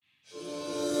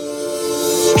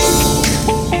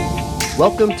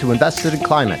Welcome to Invested in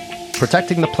Climate.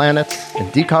 Protecting the planet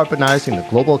and decarbonizing the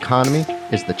global economy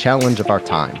is the challenge of our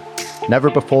time.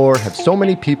 Never before have so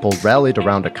many people rallied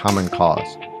around a common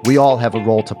cause. We all have a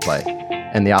role to play,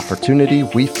 and the opportunity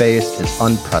we face is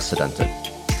unprecedented.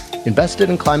 Invested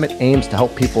in Climate aims to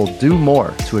help people do more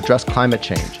to address climate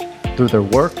change through their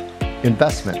work,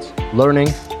 investments, learning,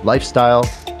 lifestyle,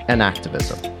 and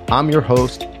activism. I'm your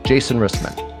host, Jason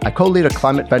Rissman. I co-lead a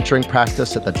climate venturing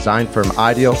practice at the design firm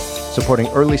IDEO, supporting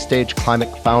early-stage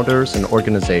climate founders and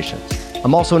organizations.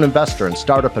 I'm also an investor and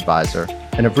startup advisor,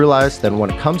 and have realized that when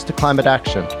it comes to climate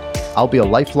action, I'll be a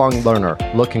lifelong learner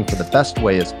looking for the best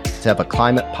ways to have a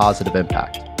climate-positive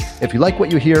impact. If you like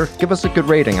what you hear, give us a good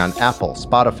rating on Apple,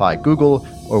 Spotify, Google,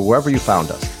 or wherever you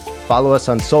found us. Follow us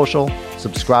on social,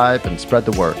 subscribe, and spread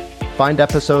the word. Find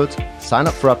episodes, sign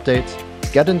up for updates,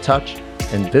 get in touch,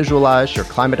 and visualize your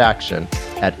climate action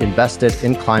at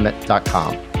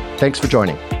investedinclimate.com. Thanks for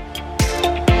joining.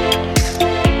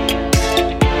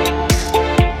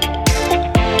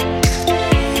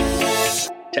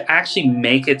 To actually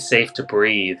make it safe to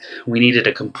breathe, we needed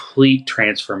a complete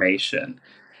transformation.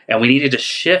 And we needed to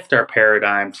shift our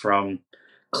paradigm from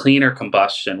cleaner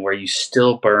combustion, where you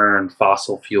still burn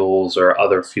fossil fuels or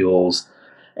other fuels,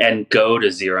 and go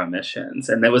to zero emissions.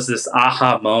 And there was this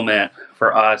aha moment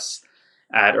for us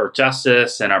at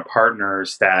Earthjustice and our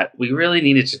partners that we really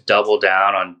needed to double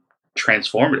down on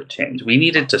transformative change. We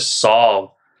needed to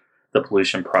solve the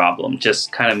pollution problem.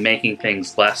 Just kind of making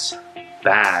things less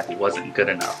bad wasn't good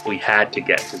enough. We had to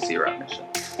get to zero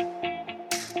emissions.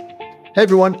 Hey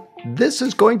everyone, this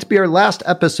is going to be our last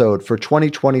episode for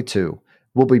 2022.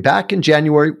 We'll be back in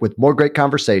January with more great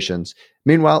conversations.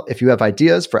 Meanwhile, if you have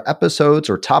ideas for episodes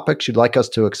or topics you'd like us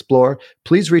to explore,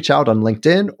 please reach out on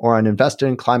LinkedIn or on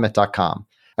investedinclimate.com.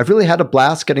 I've really had a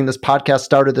blast getting this podcast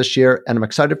started this year, and I'm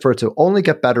excited for it to only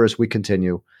get better as we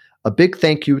continue. A big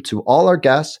thank you to all our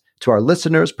guests, to our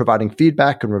listeners providing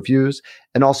feedback and reviews,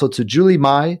 and also to Julie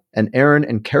Mai and Aaron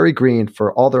and Carrie Green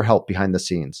for all their help behind the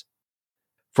scenes.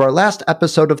 For our last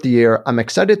episode of the year, I'm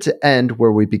excited to end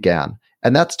where we began,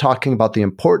 and that's talking about the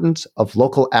importance of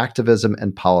local activism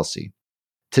and policy.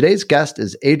 Today's guest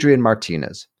is Adrian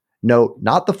Martinez. No,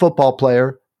 not the football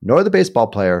player, nor the baseball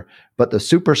player, but the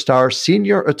superstar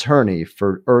senior attorney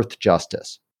for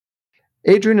Earthjustice.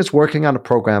 Adrian is working on a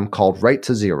program called Right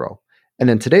to Zero, and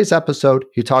in today's episode,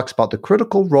 he talks about the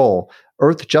critical role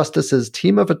Earthjustice's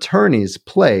team of attorneys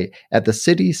play at the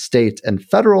city, state, and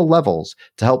federal levels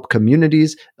to help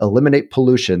communities eliminate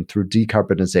pollution through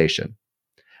decarbonization.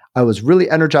 I was really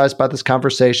energized by this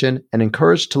conversation and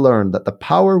encouraged to learn that the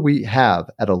power we have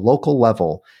at a local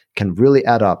level can really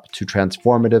add up to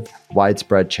transformative,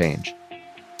 widespread change.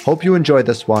 Hope you enjoy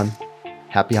this one.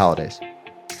 Happy holidays.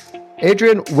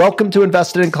 Adrian, welcome to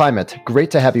Invested in Climate.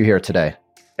 Great to have you here today.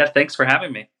 Yeah, thanks for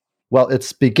having me. Well,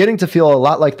 it's beginning to feel a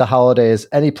lot like the holidays.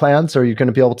 Any plans? Are you going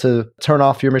to be able to turn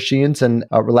off your machines and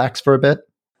relax for a bit?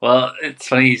 Well, it's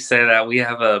funny you say that. We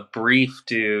have a brief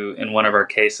due in one of our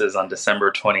cases on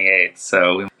December 28th.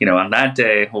 So, on that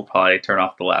day, we'll probably turn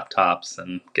off the laptops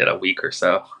and get a week or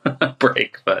so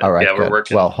break. But all right, yeah, we're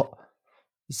working. Well,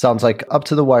 sounds like up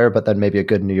to the wire, but then maybe a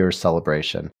good New Year's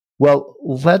celebration. Well,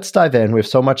 let's dive in. We have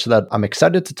so much that I'm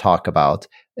excited to talk about.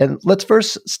 And let's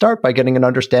first start by getting an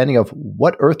understanding of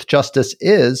what Earthjustice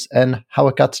is and how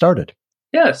it got started.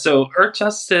 Yeah, so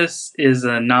Earthjustice is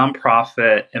a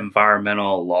nonprofit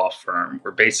environmental law firm.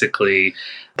 We're basically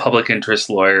public interest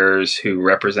lawyers who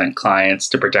represent clients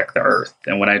to protect the earth.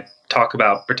 And when I talk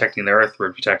about protecting the earth,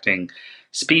 we're protecting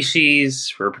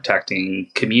species, we're protecting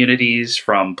communities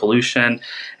from pollution,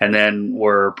 and then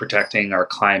we're protecting our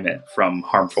climate from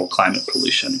harmful climate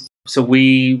pollution. So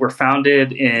we were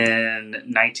founded in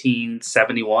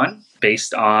 1971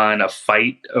 based on a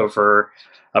fight over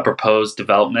a proposed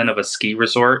development of a ski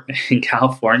resort in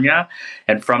California.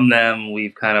 And from them,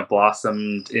 we've kind of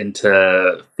blossomed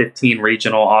into 15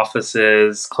 regional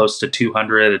offices, close to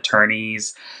 200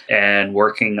 attorneys, and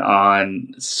working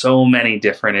on so many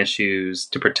different issues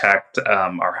to protect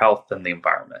our health and the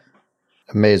environment.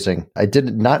 Amazing. I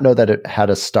did not know that it had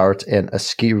a start in a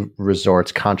ski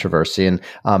resort controversy.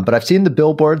 But I've seen the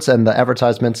billboards and the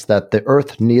advertisements that the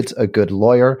earth needs a good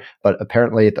lawyer, but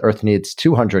apparently the earth needs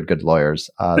 200 good lawyers.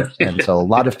 And so a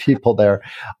lot of people there.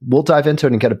 We'll dive into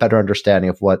it and get a better understanding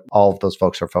of what all of those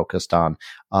folks are focused on.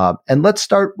 And let's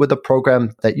start with a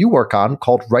program that you work on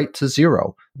called Right to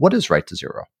Zero. What is Right to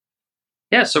Zero?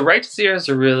 Yeah, so Right to Zero is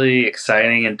a really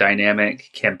exciting and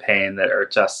dynamic campaign that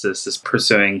Earthjustice is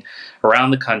pursuing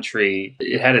around the country.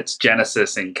 It had its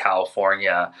genesis in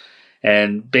California,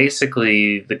 And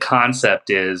basically, the concept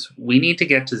is we need to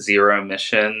get to zero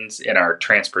emissions in our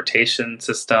transportation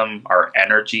system, our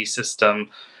energy system,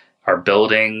 our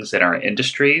buildings, and our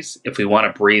industries if we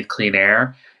want to breathe clean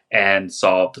air and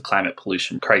solve the climate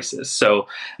pollution crisis. So,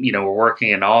 we're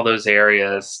working in all those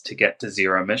areas to get to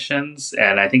zero emissions.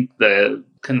 And I think the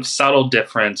kind of subtle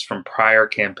difference from prior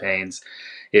campaigns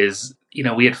is,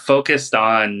 we had focused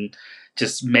on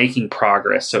just making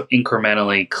progress. So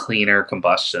incrementally cleaner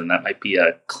combustion, that might be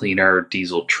a cleaner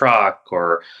diesel truck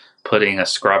or putting a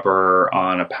scrubber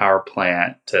on a power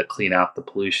plant to clean out the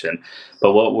pollution.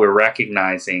 But what we're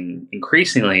recognizing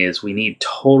increasingly is we need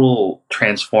total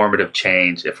transformative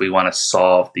change if we want to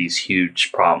solve these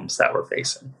huge problems that we're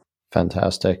facing.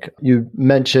 Fantastic. You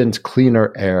mentioned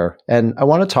cleaner air, and I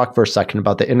want to talk for a second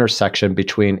about the intersection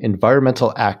between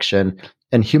environmental action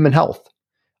and human health.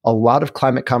 A lot of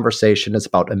climate conversation is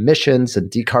about emissions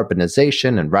and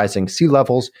decarbonization and rising sea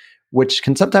levels, which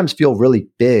can sometimes feel really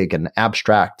big and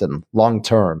abstract and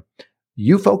long-term.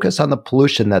 You focus on the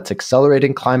pollution that's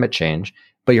accelerating climate change,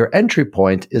 but your entry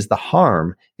point is the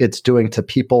harm it's doing to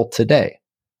people today.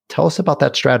 Tell us about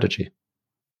that strategy.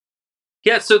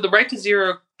 Yeah, so the Right to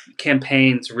Zero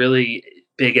campaign's really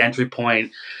big entry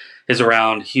point is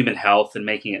around human health and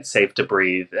making it safe to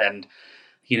breathe. And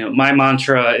my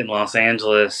mantra in Los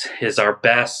Angeles is our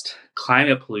best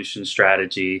climate pollution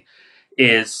strategy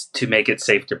is to make it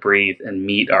safe to breathe and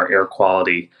meet our air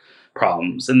quality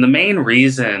problems. And the main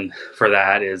reason for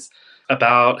that is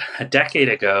about a decade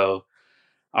ago,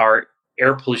 our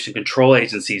air pollution control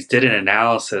agencies did an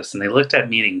analysis and they looked at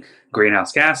meeting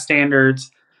greenhouse gas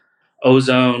standards,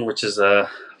 ozone, which is a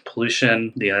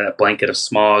pollution, the blanket of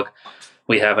smog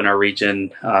we have in our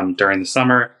region during the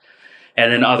summer,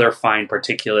 and then other fine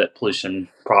particulate pollution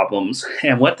problems.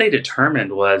 And what they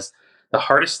determined was the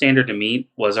hardest standard to meet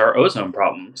was our ozone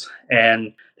problems.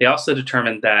 And they also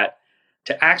determined that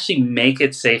to actually make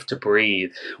it safe to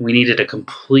breathe, we needed a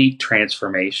complete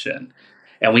transformation.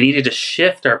 And we needed to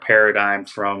shift our paradigm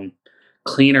from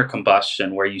cleaner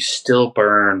combustion, where you still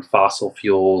burn fossil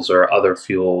fuels or other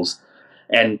fuels,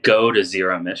 and go to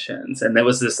zero emissions. And there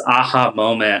was this aha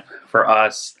moment for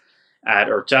us at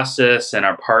Earthjustice and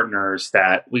our partners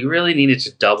that we really needed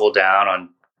to double down on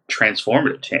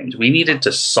transformative change. We needed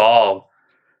to solve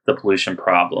the pollution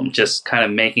problem. Just kind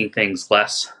of making things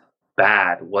less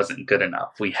bad wasn't good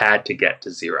enough. We had to get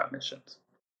to zero emissions.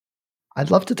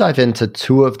 I'd love to dive into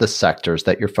two of the sectors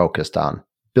that you're focused on,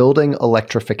 building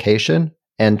electrification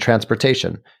and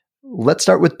transportation. Let's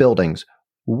start with buildings.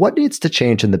 What needs to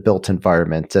change in the built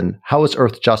environment, and how is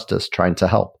Earthjustice trying to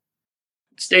help?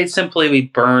 Stated simply, we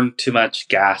burn too much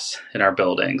gas in our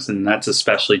buildings, and that's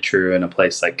especially true in a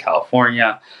place like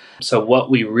California. So what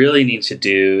we really need to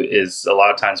do is, a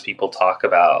lot of times people talk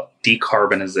about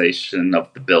decarbonization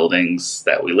of the buildings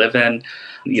that we live in.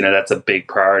 That's a big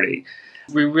priority.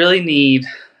 We really need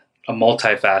a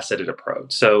multifaceted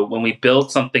approach. So when we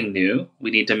build something new, we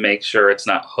need to make sure it's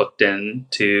not hooked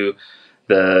into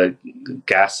the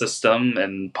gas system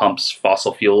and pumps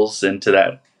fossil fuels into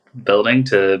that building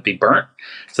to be burnt.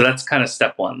 So that's kind of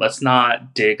step one. Let's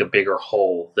not dig a bigger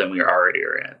hole than we already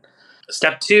are in.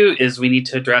 Step two is we need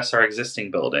to address our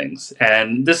existing buildings.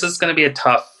 And this is going to be a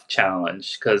tough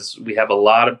challenge because we have a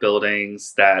lot of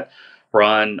buildings that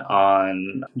run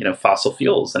on, fossil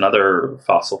fuels and other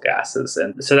fossil gases.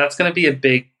 And so that's going to be a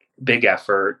big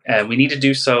effort. And we need to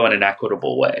do so in an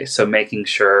equitable way. So making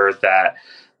sure that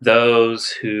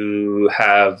those who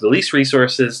have the least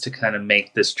resources to kind of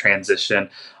make this transition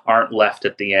aren't left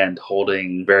at the end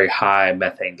holding very high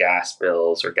methane gas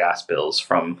bills or gas bills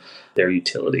from their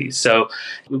utilities. So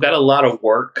we've got a lot of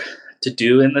work to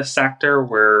do in this sector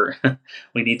where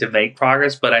we need to make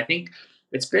progress, but I think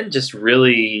it's been just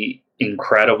really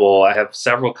incredible. I have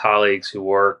several colleagues who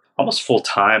work almost full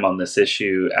time on this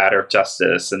issue at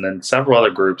Earthjustice, and then several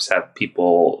other groups have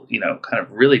people, kind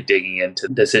of really digging into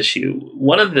this issue.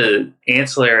 One of the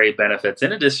ancillary benefits,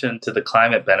 in addition to the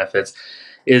climate benefits,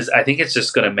 is I think it's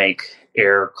just going to make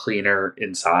air cleaner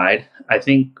inside. I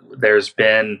think there's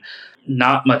been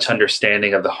not much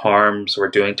understanding of the harms we're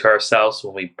doing to ourselves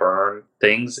when we burn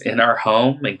things in our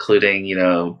home, including,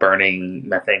 burning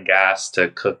methane gas to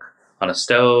cook on a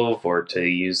stove or to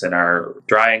use in our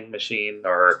drying machine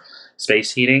or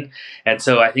space heating. And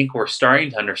so I think we're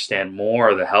starting to understand more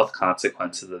of the health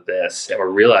consequences of this. And we're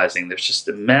realizing there's just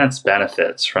immense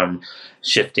benefits from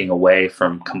shifting away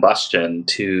from combustion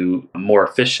to more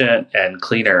efficient and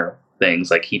cleaner things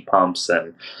like heat pumps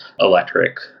and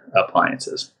electric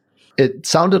appliances. It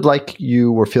sounded like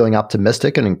you were feeling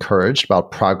optimistic and encouraged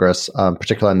about progress,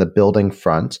 particularly on the building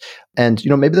front. And,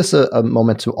 maybe this is a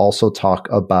moment to also talk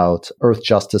about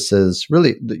Earthjustice's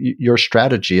really your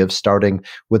strategy of starting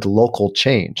with local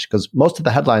change, because most of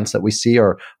the headlines that we see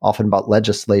are often about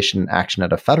legislation and action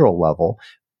at a federal level.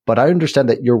 But I understand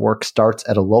that your work starts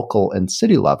at a local and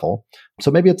city level. So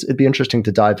maybe it'd be interesting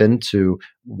to dive into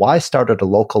why start at a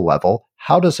local level,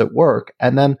 how does it work,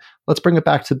 and then let's bring it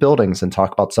back to buildings and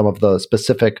talk about some of the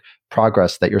specific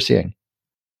progress that you're seeing.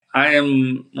 I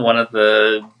am one of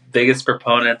the biggest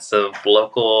proponents of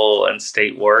local and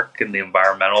state work in the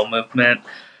environmental movement.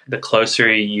 The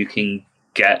closer you can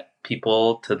get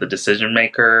people to the decision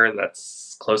maker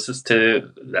that's closest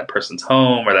to that person's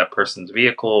home or that person's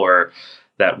vehicle or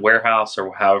that warehouse or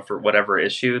whatever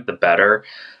issue, the better.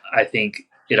 I think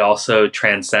it also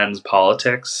transcends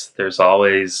politics. There's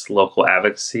always local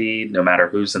advocacy, no matter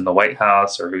who's in the White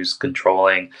House or who's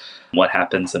controlling what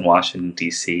happens in Washington,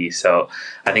 D.C. So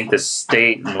I think the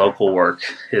state and local work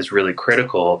is really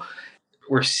critical.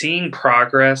 We're seeing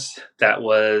progress that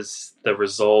was the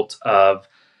result of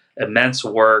immense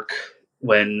work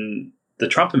when the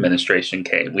Trump administration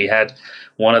came. We had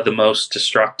one of the most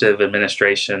destructive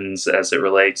administrations as it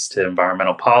relates to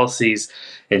environmental policies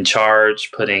in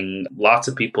charge, putting lots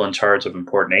of people in charge of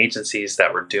important agencies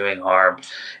that were doing harm.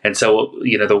 And so,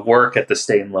 the work at the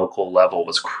state and local level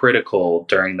was critical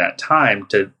during that time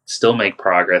to still make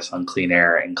progress on clean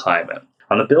air and climate.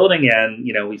 On the building end,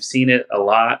 we've seen it a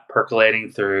lot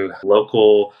percolating through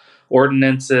local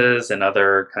ordinances and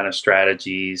other kind of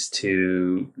strategies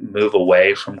to move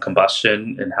away from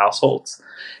combustion in households.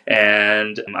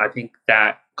 And I think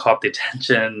that caught the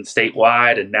attention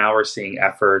statewide. And now we're seeing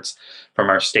efforts from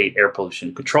our state air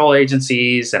pollution control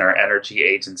agencies and our energy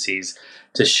agencies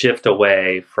to shift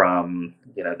away from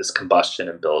this combustion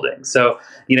in buildings. So,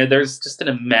 there's just an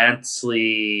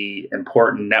immensely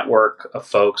important network of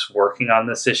folks working on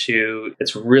this issue.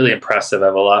 It's really impressive. I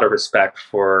have a lot of respect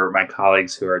for my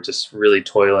colleagues who are just really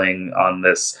toiling on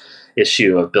this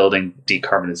issue of building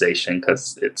decarbonization,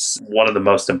 because it's one of the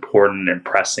most important and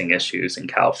pressing issues in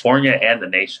California and the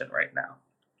nation right now.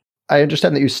 I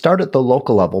understand that you start at the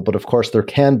local level, but of course there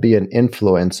can be an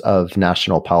influence of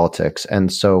national politics.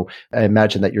 And so I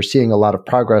imagine that you're seeing a lot of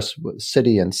progress with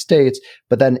city and states,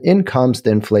 but then in comes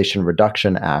the Inflation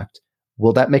Reduction Act.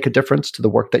 Will that make a difference to the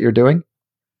work that you're doing?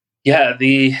 Yeah,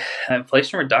 the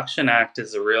Inflation Reduction Act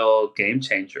is a real game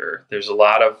changer. There's a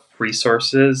lot of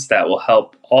resources that will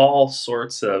help all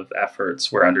sorts of efforts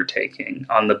we're undertaking.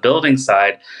 On the building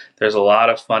side, there's a lot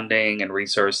of funding and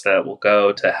resource that will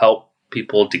go to help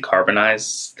people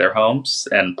decarbonize their homes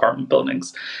and apartment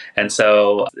buildings. And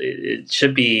so it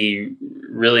should be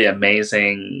really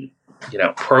amazing,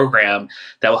 program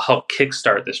that will help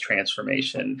kickstart this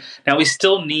transformation. Now, we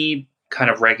still need kind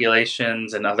of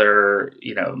regulations and other,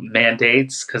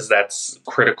 mandates, because that's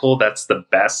critical. That's the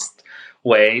best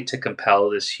way to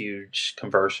compel this huge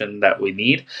conversion that we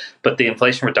need. But the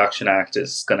Inflation Reduction Act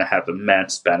is going to have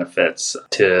immense benefits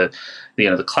to,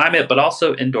 the climate, but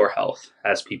also indoor health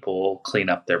as people clean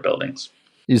up their buildings.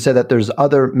 You said that there's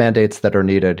other mandates that are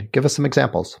needed. Give us some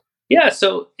examples. Yeah,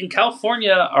 so in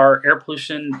California, our air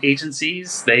pollution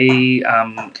agencies, they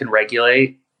can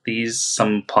regulate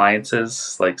some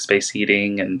appliances like space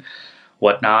heating and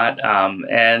whatnot.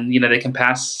 And, they can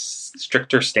pass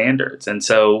stricter standards. And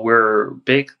so we're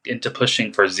big into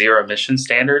pushing for zero emission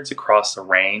standards across a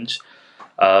range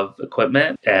of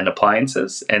equipment and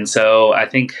appliances. And so I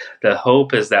think the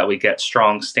hope is that we get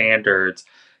strong standards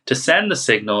to send the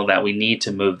signal that we need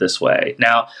to move this way.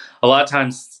 Now, a lot of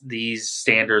times these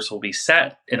standards will be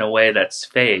set in a way that's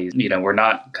phased. We're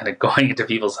not kind of going into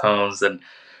people's homes and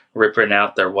ripping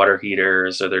out their water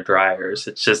heaters or their dryers.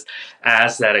 It's just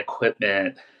as that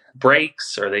equipment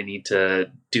breaks or they need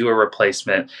to do a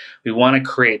replacement, we want to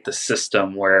create the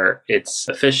system where it's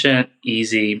efficient,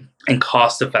 easy, and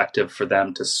cost effective for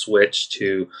them to switch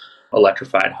to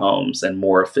electrified homes and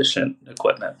more efficient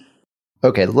equipment.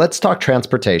 Okay, let's talk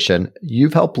transportation.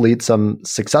 You've helped lead some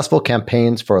successful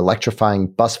campaigns for electrifying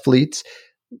bus fleets.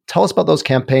 Tell us about those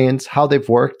campaigns, how they've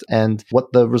worked, and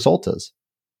what the result is.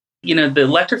 The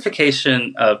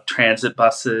electrification of transit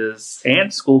buses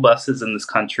and school buses in this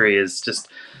country is just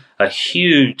a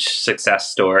huge success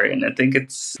story. And I think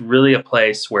it's really a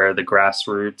place where the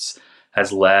grassroots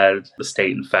has led the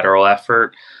state and federal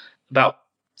effort. About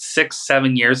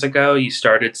 6-7 years ago, you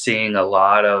started seeing a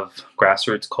lot of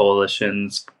grassroots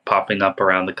coalitions popping up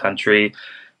around the country,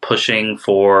 pushing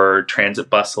for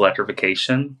transit bus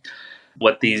electrification.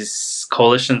 What these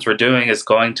coalitions were doing is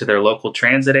going to their local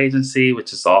transit agency,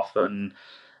 which is often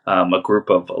a group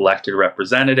of elected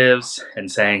representatives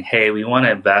and saying, hey, we want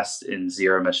to invest in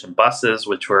zero emission buses,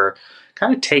 which were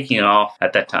kind of taking off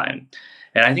at that time.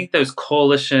 And I think those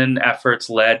coalition efforts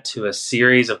led to a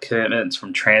series of commitments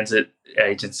from transit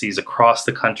agencies across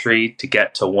the country to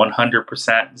get to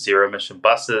 100% zero emission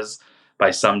buses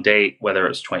by some date, whether it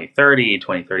was 2030,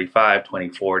 2035,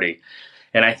 2040.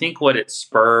 And I think what it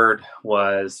spurred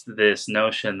was this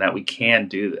notion that we can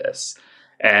do this.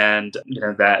 And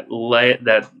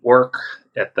that work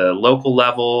at the local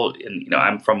level, and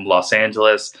I'm from Los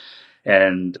Angeles,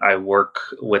 and I work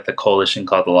with a coalition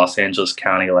called the Los Angeles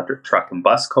County Electric Truck and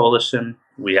Bus Coalition.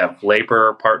 We have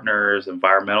labor partners,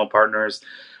 environmental partners.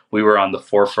 We were on the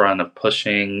forefront of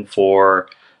pushing for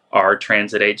our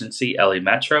transit agency, LA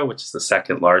Metro, which is the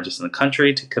second largest in the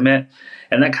country, to commit.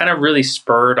 And that kind of really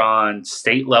spurred on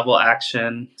state level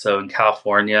action. So in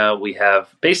California, we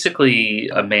have basically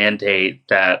a mandate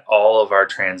that all of our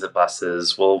transit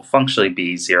buses will functionally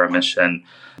be zero emission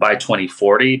by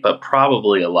 2040, but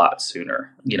probably a lot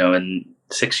sooner. In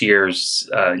 6 years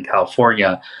in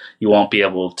California, you won't be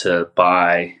able to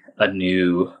buy a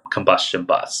new combustion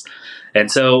bus. And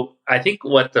so I think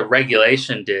what the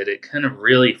regulation did, it kind of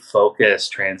really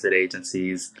focused transit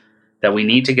agencies that we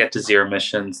need to get to zero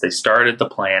emissions. They started the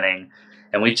planning,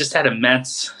 and we've just had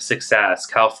immense success.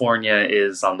 California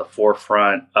is on the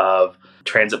forefront of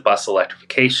transit bus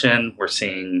electrification. We're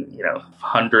seeing,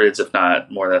 hundreds, if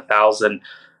not more than 1,000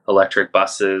 electric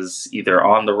buses either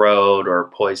on the road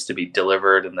or poised to be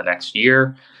delivered in the next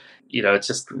year. It's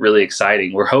just really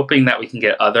exciting. We're hoping that we can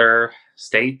get other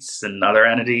states and other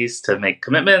entities to make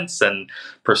commitments and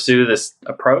pursue this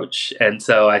approach. And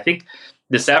so I think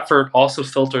this effort also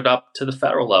filtered up to the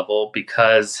federal level,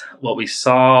 because what we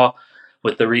saw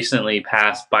with the recently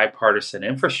passed bipartisan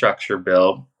infrastructure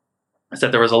bill is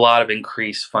that there was a lot of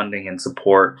increased funding and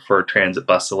support for transit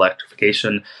bus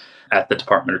electrification at the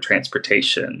Department of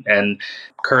Transportation. And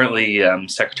currently,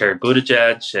 Secretary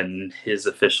Buttigieg and his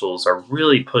officials are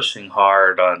really pushing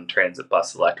hard on transit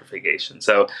bus electrification.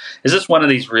 So it's just one of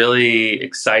these really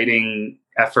exciting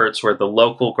efforts where the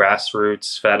local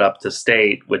grassroots fed up to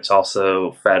state, which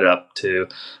also fed up to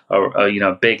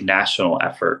a big national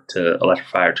effort to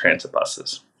electrify our transit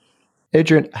buses.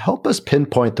 Adrian, help us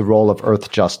pinpoint the role of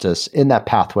Earthjustice in that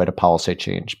pathway to policy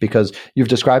change, because you've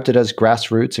described it as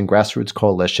grassroots and grassroots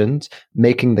coalitions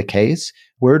making the case.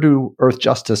 Where do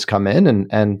Earthjustice come in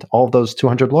and all of those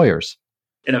 200 lawyers?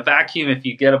 In a vacuum, if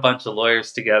you get a bunch of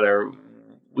lawyers together,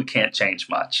 we can't change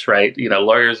much, right?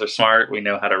 Lawyers are smart. We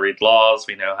know how to read laws.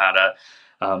 We know how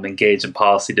to engage in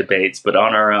policy debates. But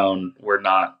on our own, we're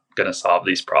not going to solve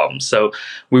these problems. So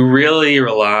we really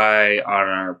rely on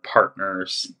our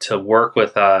partners to work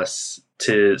with us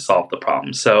to solve the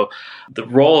problem. So the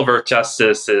role of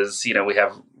Earthjustice is, we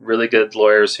have really good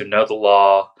lawyers who know the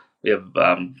law. We have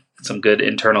some good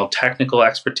internal technical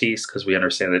expertise because we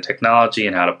understand the technology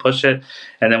and how to push it.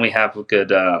 And then we have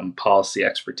good policy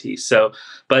expertise. So,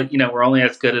 but, we're only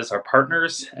as good as our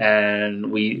partners,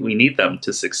 and we need them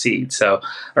to succeed. So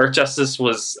Earthjustice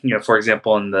was, for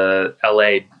example, in the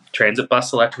LA transit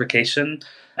bus electrification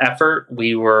effort,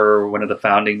 we were one of the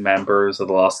founding members of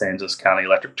the Los Angeles County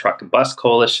Electric Truck and Bus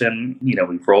Coalition.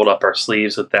 We've rolled up our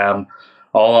sleeves with them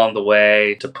all on the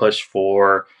way to push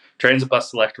for transit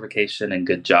bus electrification and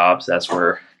good jobs as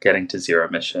we're getting to zero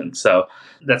emission. So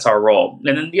that's our role.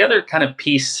 And then the other kind of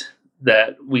piece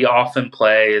that we often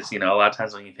play is, a lot of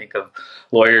times when you think of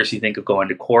lawyers, you think of going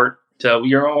to court. So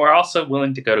we're also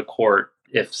willing to go to court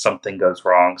if something goes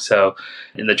wrong. So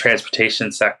in the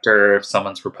transportation sector, if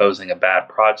someone's proposing a bad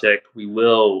project, we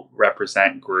will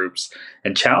represent groups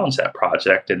and challenge that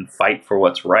project and fight for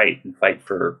what's right and fight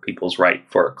for people's right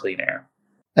for clean air.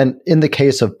 And in the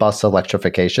case of bus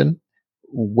electrification,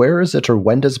 where is it or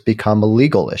when does it become a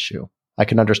legal issue? I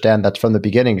can understand that from the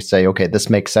beginning, say, okay, this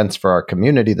makes sense for our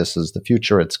community. This is the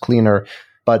future. It's cleaner.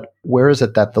 But where is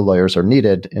it that the lawyers are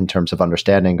needed in terms of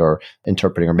understanding or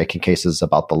interpreting or making cases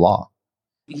about the law?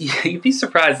 You'd be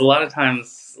surprised. A lot of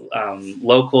times,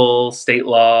 local, state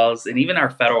laws, and even our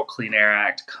federal Clean Air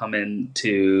Act come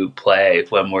into play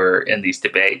when we're in these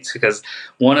debates. Because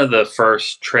one of the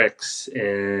first tricks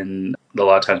in a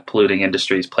lot of times polluting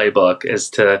industries playbook is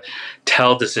to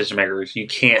tell decision makers, you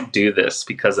can't do this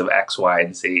because of X, Y,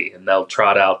 and Z. And they'll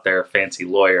trot out their fancy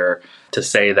lawyer to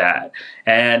say that.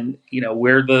 And,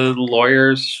 we're the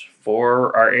lawyers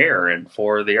for our air and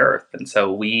for the earth. And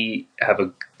so we have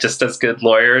just as good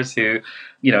lawyers who,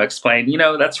 explain,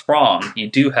 that's wrong. You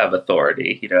do have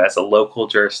authority. As a local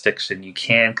jurisdiction, you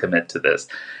can commit to this.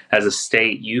 As a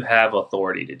state, you have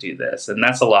authority to do this. And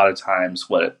that's a lot of times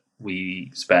what we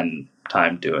spend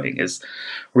time doing is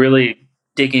really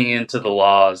digging into the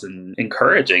laws and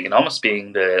encouraging and almost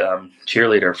being the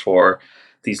cheerleader for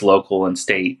these local and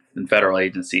state and federal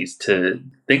agencies to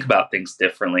think about things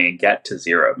differently and get to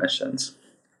zero emissions.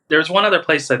 There's one other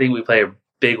place I think we play a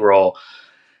big role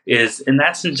and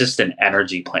that's in just in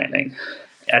energy planning.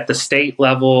 At the state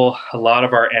level, a lot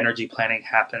of our energy planning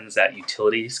happens at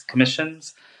utilities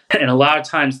commissions. And a lot of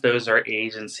times those are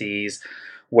agencies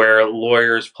where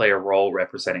lawyers play a role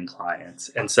representing clients.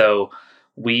 And so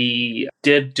we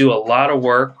did do a lot of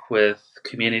work with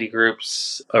community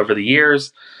groups over the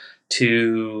years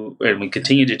and we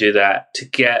continue to do that, to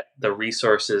get the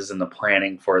resources and the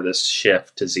planning for this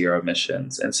shift to zero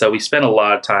emissions. And so we spend a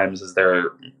lot of times as their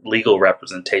legal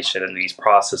representation in these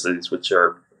processes, which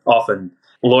are often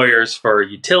lawyers for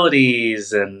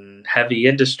utilities and heavy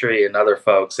industry and other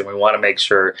folks. And we want to make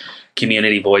sure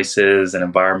community voices and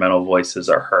environmental voices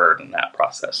are heard in that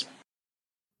process.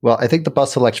 Well, I think the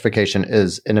bus electrification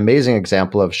is an amazing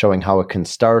example of showing how it can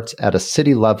start at a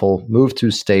city level, move to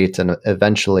state, and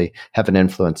eventually have an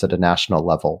influence at a national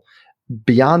level.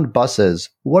 Beyond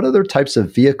buses, what other types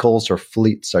of vehicles or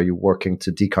fleets are you working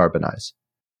to decarbonize?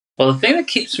 Well, the thing that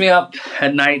keeps me up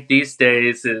at night these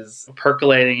days is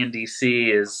percolating in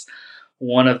DC is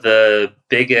one of the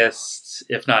biggest,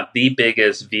 if not the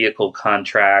biggest, vehicle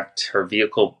contract or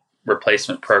vehicle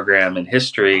replacement program in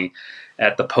history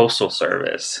at the Postal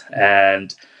Service.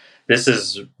 And this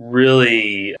is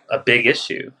really a big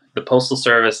issue. The Postal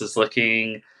Service is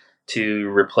looking to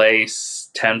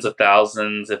replace tens of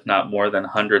thousands, if not more than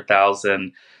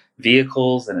 100,000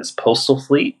 vehicles in its postal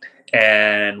fleet.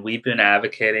 And we've been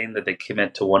advocating that they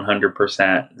commit to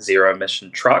 100% zero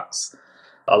emission trucks.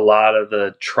 A lot of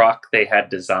the truck they had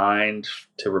designed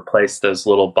to replace those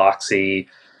little boxy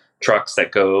trucks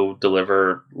that go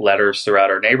deliver letters throughout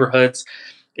our neighborhoods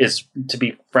is, to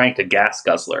be frank, a gas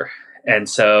guzzler. And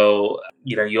so,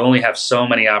 you only have so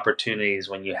many opportunities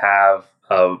when you have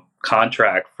a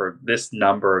contract for this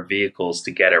number of vehicles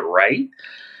to get it right.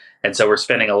 And so we're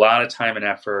spending a lot of time and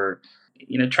effort,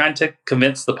 trying to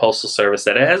convince the Postal Service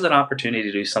that it has an opportunity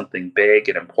to do something big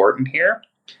and important here.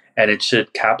 And it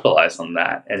should capitalize on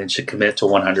that. And it should commit to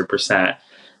 100%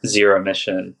 zero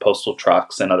emission postal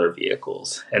trucks and other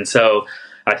vehicles. And so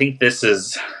I think this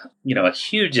is, a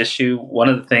huge issue. One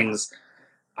of the things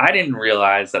I didn't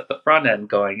realize at the front end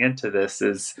going into this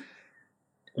is,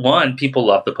 one, people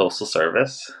love the Postal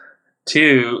Service.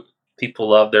 Two, people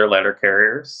love their letter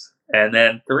carriers. And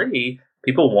then three,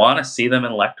 people want to see them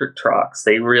in electric trucks.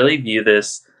 They really view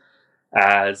this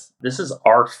as, this is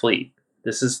our fleet.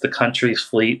 This is the country's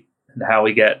fleet and how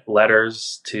we get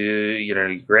letters to,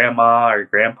 your grandma or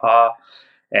grandpa.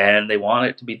 And they want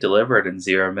it to be delivered in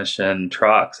zero emission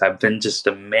trucks. I've been just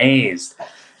amazed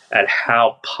at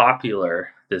how popular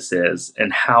this is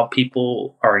and how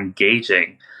people are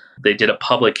engaging. They did a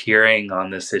public hearing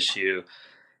on this issue,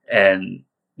 and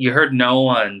you heard no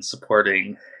one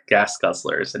supporting gas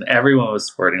guzzlers, and everyone was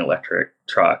supporting electric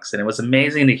trucks. And it was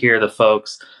amazing to hear the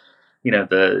folks,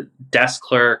 the desk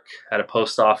clerk at a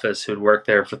post office who'd worked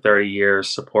there for 30 years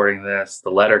supporting this, the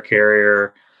letter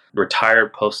carrier,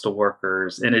 retired postal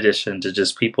workers, in addition to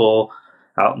just people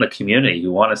out in the community who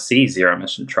want to see zero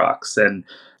emission trucks. And,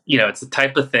 it's the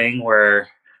type of thing where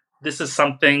this is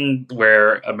something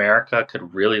where America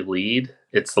could really lead.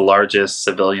 It's the largest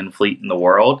civilian fleet in the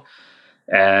world.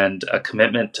 And a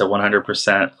commitment to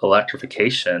 100%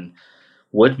 electrification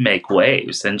would make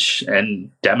waves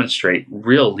and demonstrate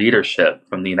real leadership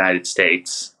from the United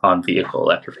States on vehicle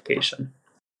electrification.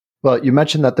 Well, you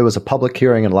mentioned that there was a public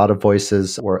hearing and a lot of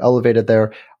voices were elevated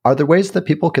there. Are there ways that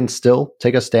people can still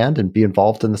take a stand and be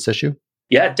involved in this issue?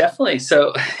 Yeah, definitely.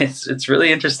 So it's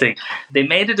really interesting. They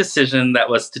made a decision that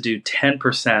was to do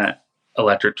 10%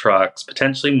 electric trucks,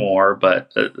 potentially more,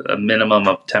 but a minimum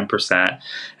of 10%,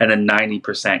 and then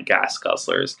 90% gas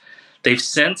guzzlers. They've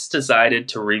since decided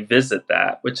to revisit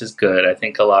that, which is good. I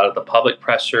think a lot of the public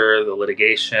pressure, the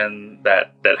litigation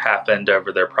that happened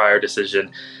over their prior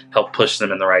decision helped push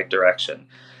them in the right direction.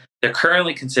 They're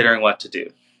currently considering what to do.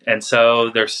 And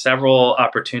so there's several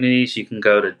opportunities. You can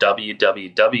go to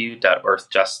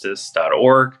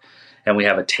www.earthjustice.org, and we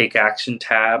have a Take Action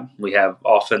tab. We have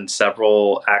often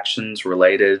several actions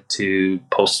related to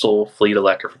postal fleet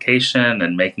electrification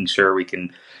and making sure we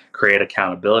can create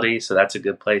accountability. So that's a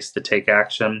good place to take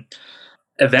action.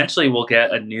 Eventually, we'll get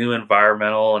a new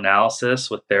environmental analysis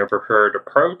with their preferred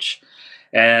approach.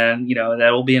 And,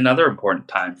 that will be another important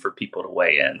time for people to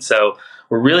weigh in. So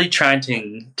we're really trying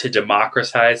to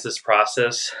democratize this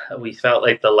process. We felt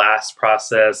like the last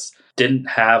process didn't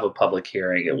have a public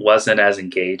hearing. It wasn't as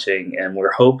engaging. And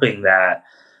we're hoping that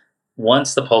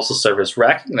once the Postal Service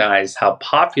recognized how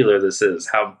popular this is,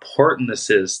 how important this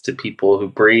is to people who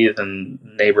breathe in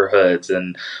neighborhoods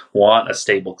and want a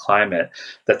stable climate,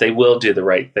 that they will do the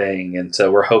right thing. And so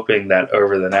we're hoping that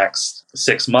over the next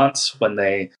 6 months, when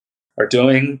they are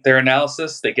doing their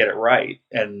analysis, they get it right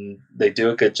and they do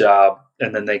a good job,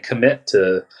 and then they commit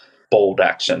to bold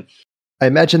action. I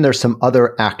imagine there's some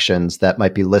other actions that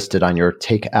might be listed on your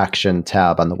Take Action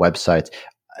tab on the website.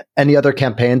 Any other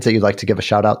campaigns that you'd like to give a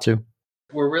shout out to?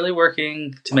 We're really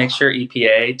working to make sure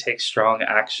EPA takes strong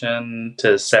action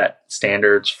to set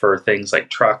standards for things like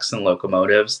trucks and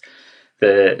locomotives.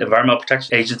 The Environmental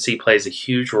Protection Agency plays a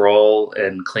huge role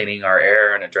in cleaning our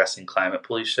air and addressing climate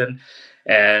pollution.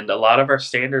 And a lot of our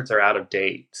standards are out of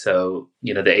date. So,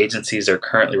 the agencies are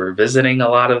currently revisiting a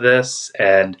lot of this.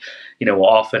 And, we'll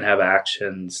often have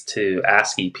actions to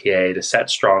ask EPA to set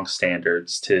strong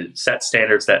standards, to set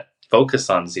standards that focus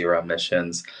on zero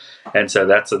emissions. And so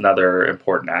that's another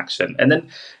important action. And then,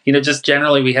 just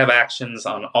generally, we have actions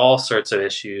on all sorts of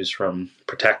issues, from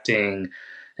protecting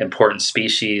important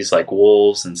species like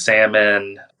wolves and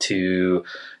salmon to,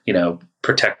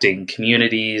 protecting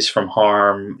communities from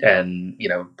harm and,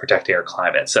 protecting our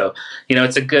climate. So,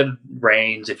 it's a good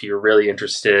range. If you're really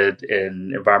interested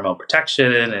in environmental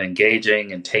protection and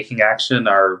engaging and taking action,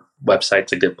 our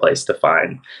website's a good place to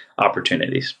find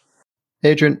opportunities.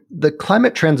 Adrian, the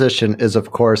climate transition is,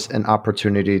 of course, an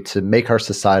opportunity to make our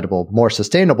society more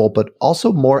sustainable, but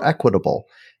also more equitable.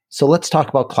 So let's talk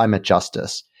about climate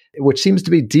justice, which seems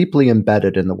to be deeply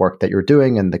embedded in the work that you're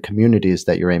doing and the communities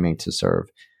that you're aiming to serve.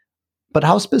 But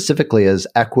how specifically is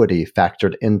equity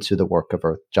factored into the work of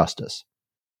Earthjustice?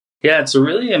 Yeah, it's a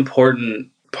really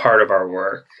important part of our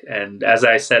work. And as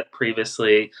I said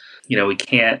previously, we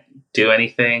can't do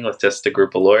anything with just a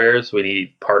group of lawyers. We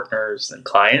need partners and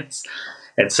clients.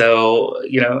 And so,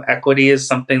 equity is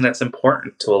something that's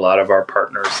important to a lot of our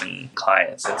partners and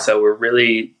clients. And so we're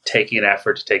really taking an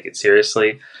effort to take it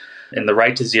seriously. And the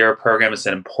Right to Zero program is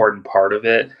an important part of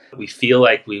it. We feel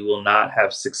like we will not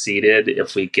have succeeded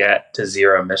if we get to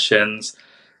zero emissions,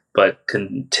 but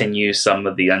continue some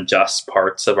of the unjust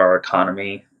parts of our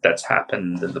economy that's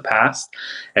happened in the past.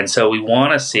 And so we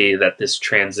want to see that this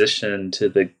transition to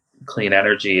the clean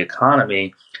energy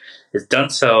economy is done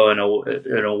so in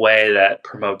a way that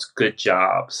promotes good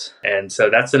jobs. And so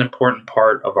that's an important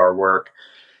part of our work.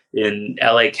 In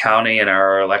LA County and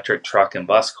our electric truck and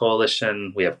bus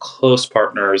coalition, we have close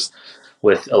partners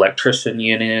with electrician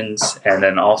unions and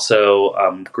then also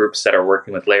groups that are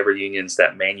working with labor unions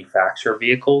that manufacture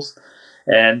vehicles.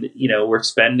 And, we're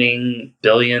spending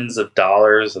billions of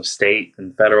dollars of state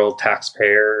and federal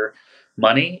taxpayer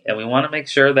money. And we want to make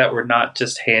sure that we're not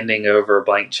just handing over a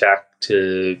blank check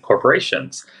to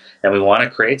corporations. And we want to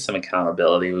create some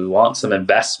accountability. We want some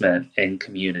investment in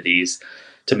communities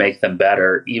to make them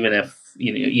better, even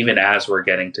as we're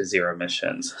getting to zero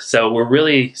emissions. So we're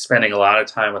really spending a lot of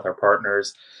time with our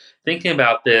partners thinking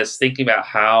about this, thinking about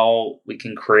how we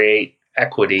can create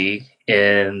equity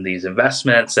in these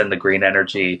investments and the green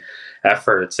energy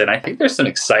efforts. And I think there's some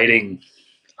exciting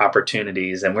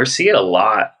opportunities, and we're seeing a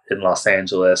lot in Los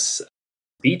Angeles.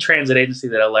 The transit agency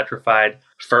that electrified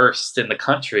first in the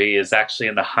country is actually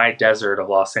in the high desert of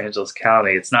Los Angeles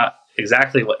County. It's not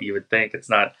exactly what you would think. It's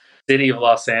not city of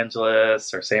Los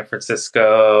Angeles or San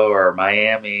Francisco or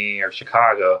Miami or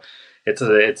Chicago. It's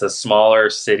a smaller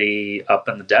city up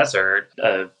in the desert,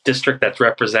 a district that's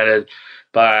represented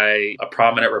by a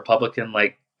prominent Republican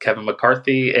like Kevin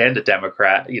McCarthy and a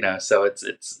Democrat. So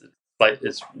it's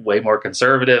way more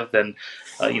conservative than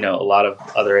a lot of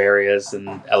other areas in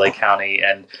LA County.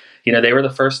 And they were the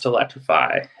first to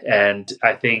electrify. And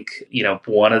I think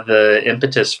one of the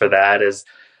impetus for that is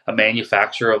a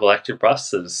manufacturer of electric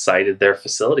buses cited their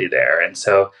facility there. And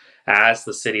so as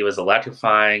the city was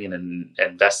electrifying and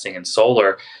investing in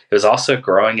solar, it was also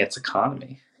growing its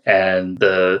economy. And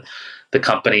the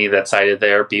company that cited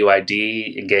there,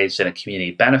 BYD, engaged in a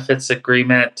community benefits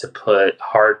agreement to put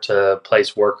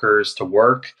hard-to-place workers to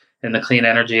work in the clean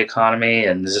energy economy.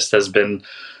 And this has been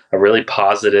a really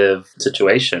positive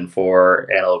situation for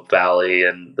Antelope Valley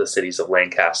and the cities of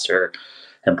Lancaster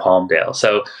and Palmdale.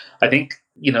 So I think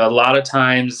a lot of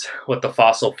times what the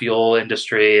fossil fuel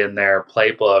industry and their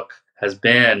playbook has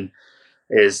been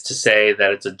is to say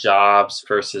that it's a jobs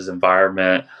versus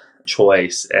environment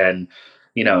choice. And,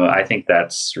 I think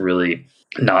that's really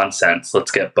nonsense.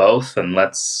 Let's get both and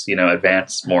let's,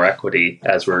 advance more equity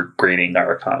as we're greening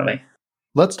our economy.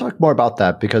 Let's talk more about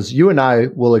that, because you and I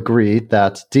will agree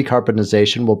that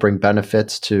decarbonization will bring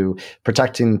benefits to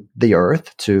protecting the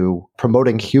earth, to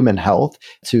promoting human health,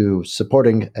 to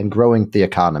supporting and growing the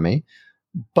economy.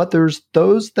 but there's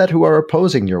those that who are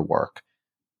opposing your work.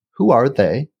 Who are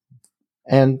they?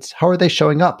 And how are they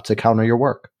showing up to counter your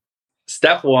work?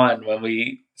 Step one, when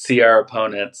we see our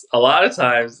opponents, a lot of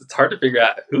times it's hard to figure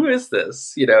out who is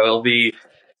this? It'll be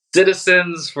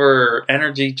Citizens for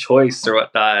Energy Choice or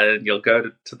whatnot, and you'll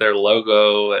go to their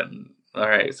logo and all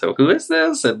right, so who is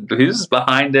this and who's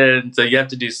behind it? And so you have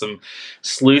to do some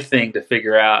sleuthing to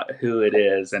figure out who it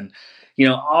is. And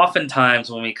oftentimes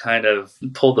when we kind of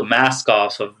pull the mask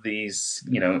off of these,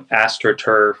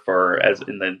 astroturf, or as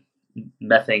in the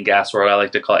methane gas world, I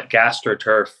like to call it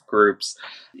gastroturf groups,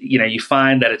 you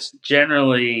find that it's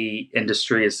generally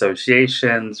industry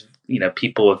associations,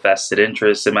 people with vested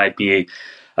interests. It might be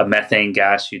a methane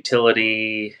gas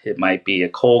utility, it might be a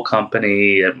coal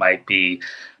company, it might be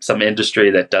some industry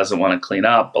that doesn't want to clean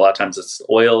up. A lot of times it's the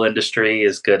oil industry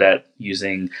is good at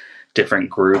using different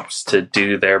groups to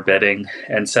do their bidding.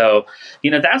 And so,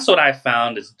 that's what I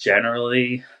found is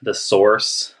generally the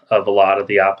source of a lot of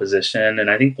the opposition.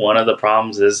 And I think one of the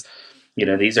problems is,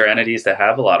 these are entities that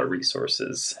have a lot of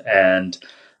resources, and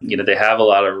they have a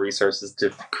lot of resources to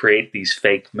create these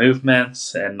fake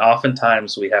movements, and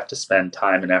oftentimes we have to spend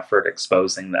time and effort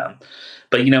exposing them.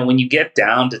 But, when you get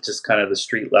down to just kind of the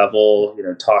street level,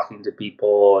 talking to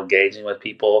people, engaging with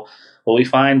people, what we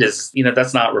find is,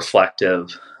 that's not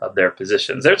reflective of their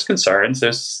positions. There's concerns.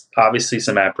 There's obviously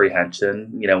some apprehension,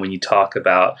 when you talk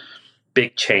about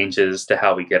big changes to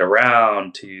how we get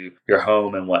around, to your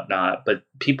home and whatnot. But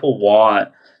people want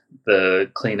the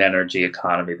clean energy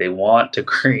economy. They want to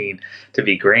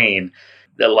be green.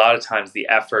 A lot of times the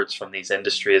efforts from these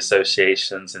industry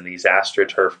associations and these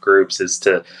astroturf groups is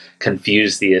to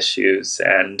confuse the issues.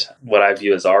 And what I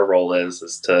view as our role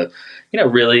is to,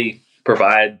 really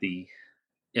provide the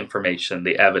information,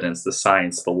 the evidence, the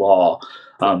science, the law,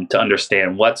 to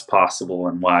understand what's possible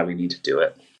and why we need to do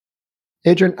it.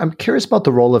 Adrian, I'm curious about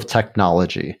the role of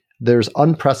technology. There's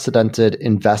unprecedented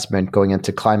investment going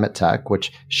into climate tech,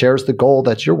 which shares the goal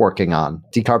that you're working on,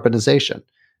 decarbonization.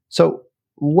 So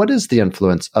what is the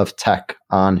influence of tech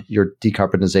on your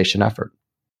decarbonization effort?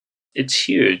 It's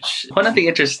huge. One of the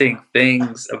interesting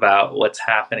things about what's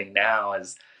happening now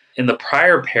is in the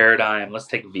prior paradigm, let's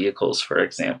take vehicles, for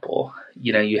example.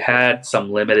 You had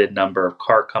some limited number of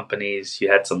car companies, you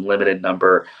had some limited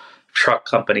number of truck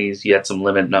companies, you had some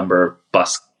limited number of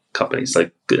bus companies,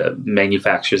 like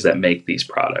manufacturers that make these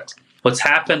products. What's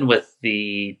happened with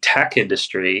the tech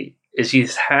industry is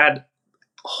you've had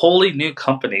wholly new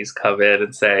companies come in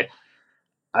and say,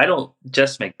 I don't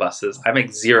just make buses, I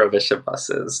make zero emission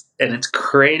buses. And it's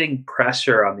creating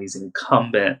pressure on these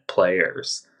incumbent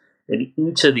players in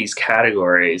each of these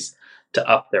categories to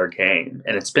up their game.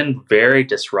 And it's been very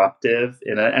disruptive.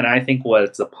 And I think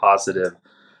what's a positive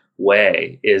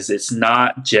way is it's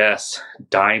not just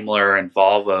Daimler and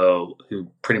Volvo who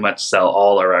pretty much sell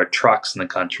all of our trucks in the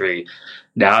country.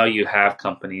 Now you have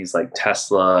companies like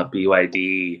Tesla,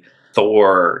 BYD,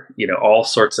 Thor, all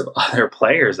sorts of other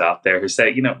players out there who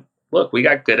say, look, we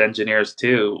got good engineers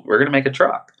too. We're going to make a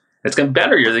truck. It's going to be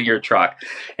better than your truck.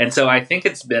 And so I think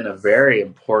it's been a very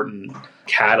important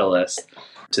catalyst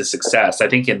to success. I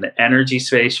think in the energy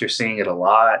space, you're seeing it a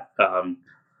lot.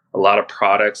 A lot of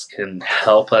products can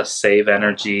help us save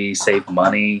energy, save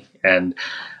money. And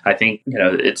I think,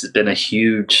 it's been a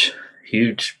huge,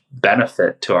 huge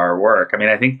benefit to our work. I mean,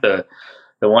 I think the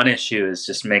one issue is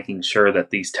just making sure that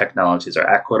these technologies are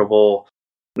equitable.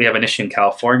 We have an issue in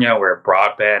California where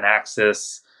broadband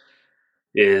access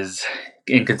is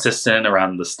inconsistent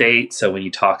around the state. So when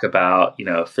you talk about,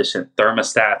 efficient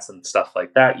thermostats and stuff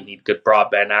like that, you need good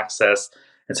broadband access.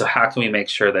 And so how can we make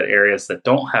sure that areas that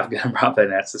don't have good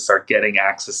broadband access are getting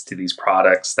access to these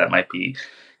products that might be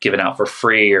given out for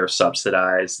free or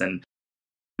subsidized? And,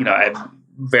 I'm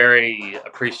very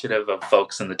appreciative of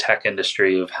folks in the tech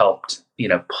industry who've helped,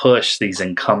 push these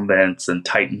incumbents and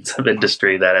titans of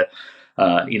industry that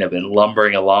have, been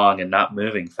lumbering along and not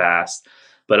moving fast,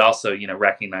 but also,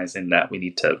 recognizing that we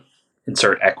need to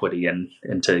insert equity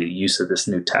into the use of this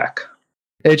new tech.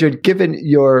 Adrian, given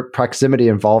your proximity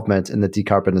involvement in the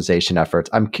decarbonization efforts,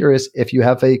 I'm curious if you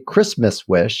have a Christmas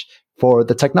wish for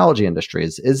the technology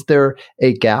industries. Is there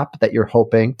a gap that you're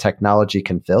hoping technology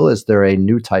can fill? Is there a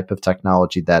new type of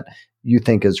technology that you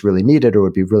think is really needed or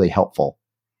would be really helpful?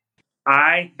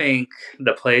 I think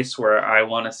the place where I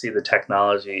want to see the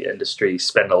technology industry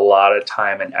spend a lot of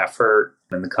time and effort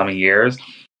in the coming years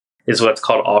is what's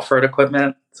called off-road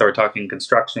equipment. So we're talking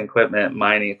construction equipment,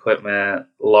 mining equipment,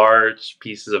 large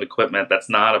pieces of equipment that's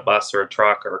not a bus or a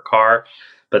truck or a car,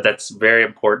 but that's very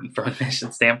important from a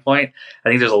mission standpoint. I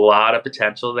think there's a lot of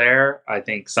potential there. I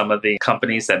think some of the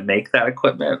companies that make that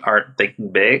equipment aren't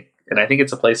thinking big. And I think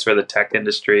it's a place where the tech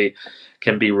industry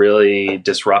can be really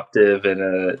disruptive in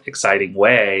an exciting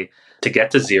way to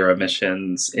get to zero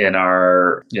emissions in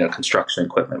our construction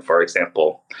equipment, for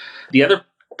example. The other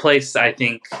place I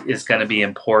think is going to be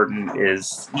important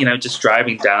is, just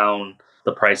driving down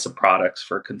the price of products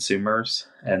for consumers.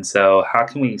 And so how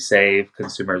can we save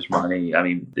consumers money? I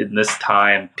mean, in this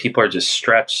time, people are just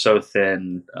stretched so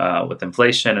thin with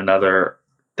inflation and other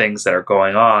things that are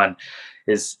going on,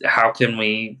 is how can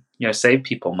we save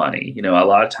people money? A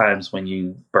lot of times when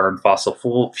you burn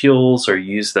fossil fuels or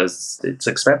use those, it's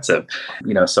expensive.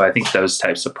 So I think those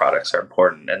types of products are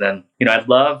important. And then, I'd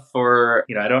love for,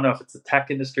 I don't know if it's the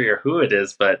tech industry or who it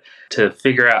is, but to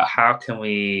figure out how can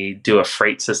we do a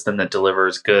freight system that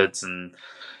delivers goods and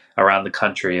around the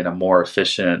country in a more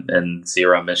efficient and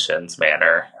zero emissions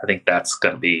manner. I think that's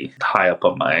going to be high up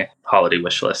on my holiday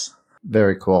wish list.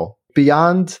 Very cool.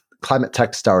 Beyond climate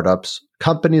tech startups,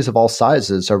 companies of all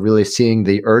sizes are really seeing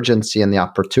the urgency and the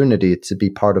opportunity to be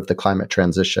part of the climate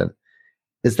transition.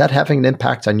 Is that having an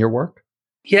impact on your work?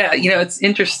 Yeah, it's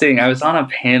interesting. I was on a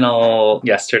panel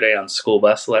yesterday on school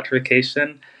bus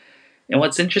electrification. And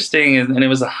what's interesting is, and it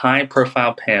was a high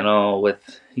profile panel with,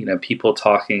 people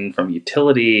talking from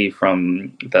utility,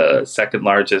 from the second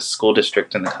largest school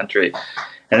district in the country.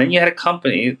 And then you had a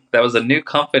company that was a new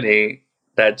company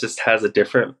that just has a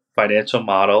different financial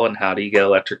model, and how do you get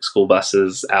electric school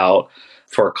buses out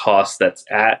for a cost that's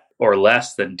at or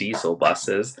less than diesel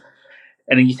buses.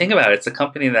 And then you think about it, it's a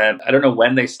company that I don't know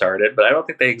when they started, but I don't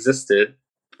think they existed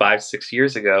 5-6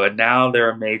 years ago. And now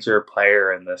they're a major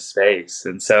player in this space.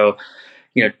 And so,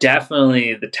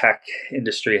 definitely the tech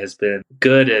industry has been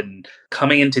good in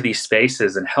coming into these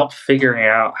spaces and help figuring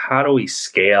out how do we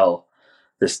scale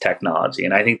this technology.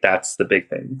 And I think that's the big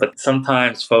thing. But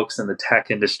sometimes folks in the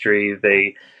tech industry,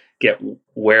 they get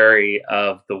wary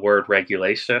of the word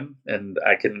regulation. And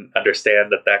I can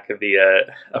understand that could be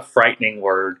a frightening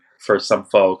word for some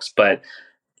folks. But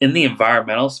in the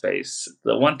environmental space,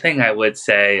 the one thing I would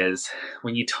say is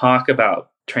when you talk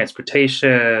about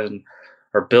transportation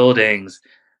or buildings,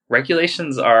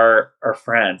 regulations are our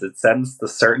friends. It sends the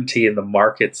certainty in the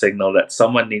market signal that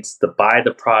someone needs to buy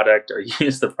the product or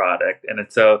use the product. And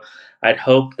so I'd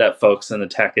hope that folks in the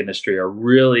tech industry are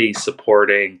really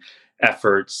supporting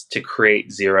efforts to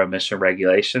create zero emission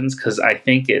regulations, because I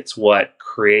think it's what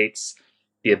creates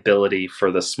the ability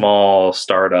for the small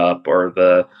startup or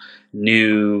the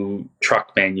new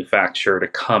truck manufacturer to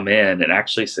come in and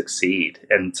actually succeed.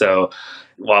 And so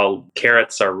while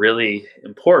carrots are really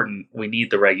important, we need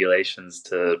the regulations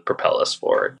to propel us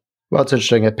forward. Well, it's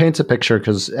interesting. It paints a picture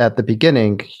because at the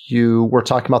beginning, you were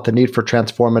talking about the need for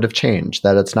transformative change,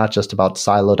 that it's not just about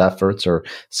siloed efforts or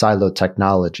siloed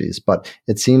technologies, but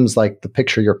it seems like the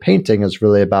picture you're painting is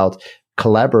really about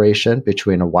collaboration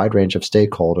between a wide range of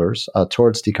stakeholders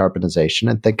towards decarbonization,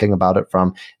 and thinking about it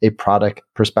from a product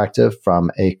perspective, from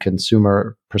a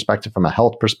consumer perspective, from a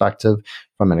health perspective,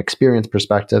 from an experience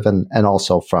perspective, and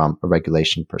also from a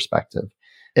regulation perspective.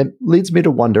 It leads me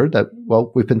to wonder that, well,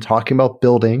 we've been talking about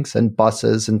buildings and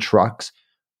buses and trucks.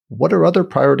 What are other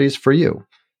priorities for you?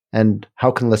 And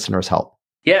how can listeners help?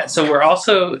 Yeah, so we're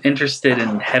also interested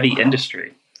in heavy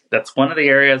industry. That's one of the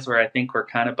areas where I think we're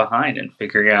kind of behind in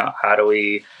figuring out how do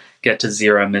we get to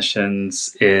zero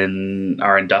emissions in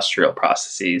our industrial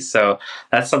processes. So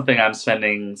that's something I'm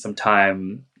spending some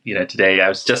time, today. I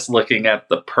was just looking at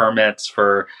the permits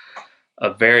for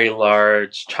a very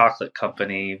large chocolate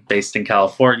company based in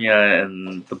California,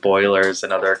 and the boilers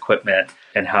and other equipment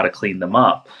and how to clean them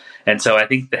up. And so I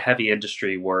think the heavy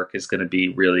industry work is going to be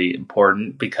really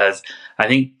important, because I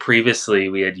think previously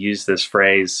we had used this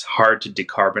phrase hard to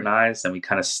decarbonize, and we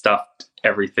kind of stuffed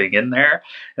everything in there.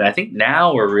 And I think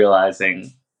now we're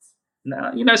realizing,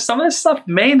 no, some of this stuff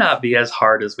may not be as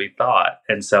hard as we thought.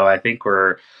 And so I think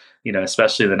we're,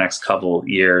 especially the next couple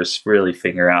years, really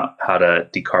figure out how to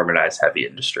decarbonize heavy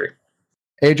industry.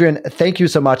 Adrian, thank you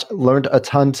so much. Learned a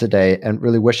ton today, and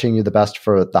really wishing you the best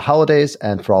for the holidays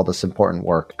and for all this important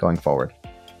work going forward.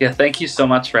 Yeah, thank you so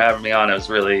much for having me on. It was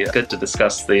really good to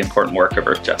discuss the important work of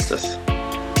Earthjustice.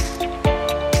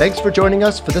 Thanks for joining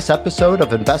us for this episode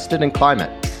of Invested in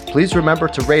Climate. Please remember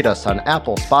to rate us on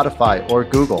Apple, Spotify, or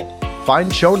Google.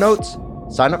 Find show notes,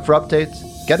 sign up for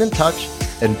updates, get in touch,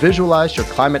 and visualize your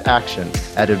climate action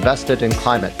at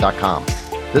investedinclimate.com.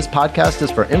 This podcast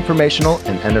is for informational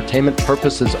and entertainment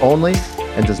purposes only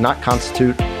and does not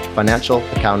constitute financial,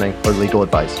 accounting, or legal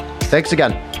advice. Thanks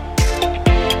again.